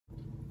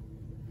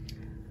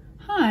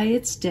Hi,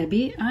 it's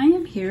Debbie. I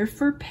am here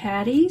for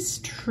Patti's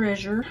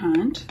treasure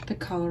hunt, the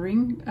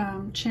coloring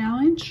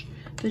challenge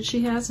that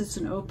she has. It's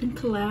an open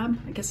collab.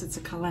 I guess it's a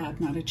collab,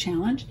 not a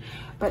challenge.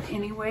 But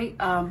anyway,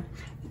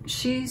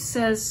 she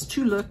says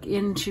to look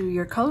into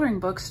your coloring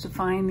books to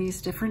find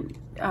these different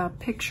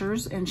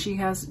pictures, and she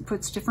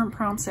puts different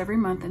prompts every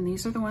month, and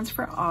these are the ones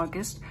for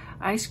August.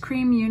 Ice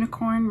cream,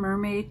 unicorn,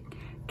 mermaid,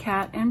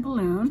 cat, and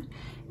balloon.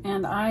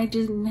 And I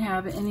didn't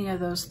have any of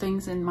those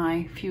things in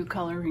my few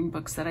coloring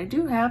books that I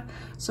do have,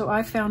 so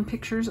I found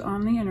pictures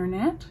on the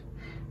internet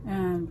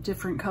and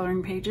different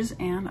coloring pages,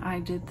 and I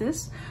did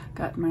this.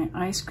 Got my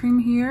ice cream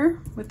here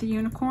with the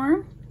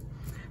unicorn,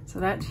 so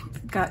that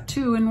got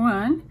 2 in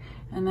 1.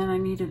 And then I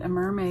needed a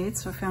mermaid,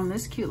 so I found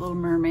this cute little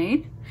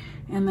mermaid.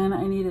 And then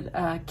I needed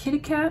a kitty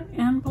cat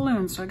and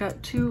balloon, so I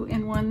got 2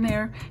 in 1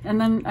 there.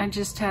 And then I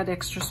just had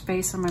extra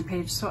space on my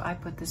page, so I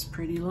put this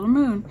pretty little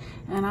moon.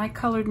 And I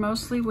colored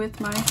mostly with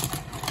my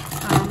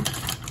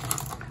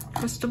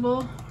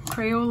twistable,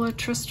 Crayola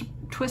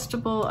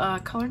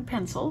twistable colored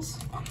pencils.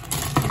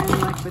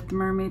 And like with the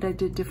mermaid, I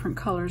did different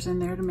colors in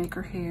there to make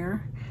her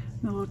hair,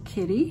 the little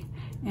kitty.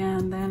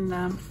 And then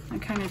I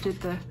kind of did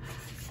the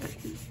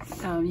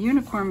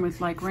unicorn with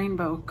like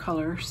rainbow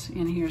colors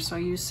in here, so I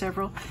used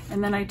several.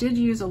 And then I did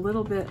use a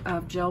little bit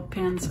of gel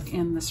pens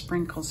in the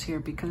sprinkles here,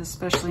 because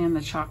especially in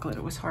the chocolate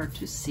it was hard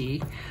to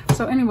see.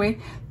 So anyway,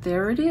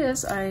 there it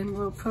is. I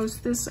will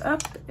post this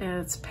up.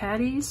 It's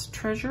Patti's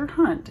treasure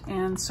hunt,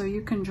 and so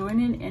you can join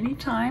in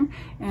anytime,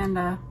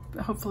 and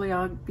hopefully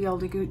I'll be able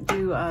to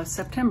do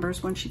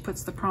September's when she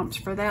puts the prompts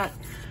for that.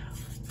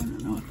 I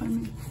don't know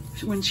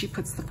if when she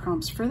puts the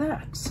prompts for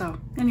that. So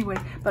anyway,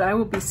 but I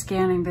will be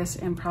scanning this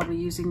and probably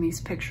using these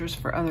pictures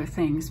for other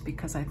things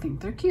because I think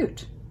they're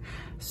cute.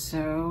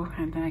 So,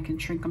 and then I can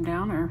shrink them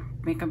down or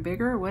make them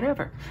bigger or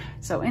whatever.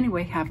 So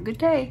anyway, have a good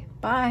day.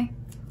 Bye.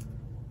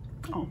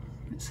 Oh,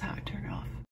 that's how I turn it off.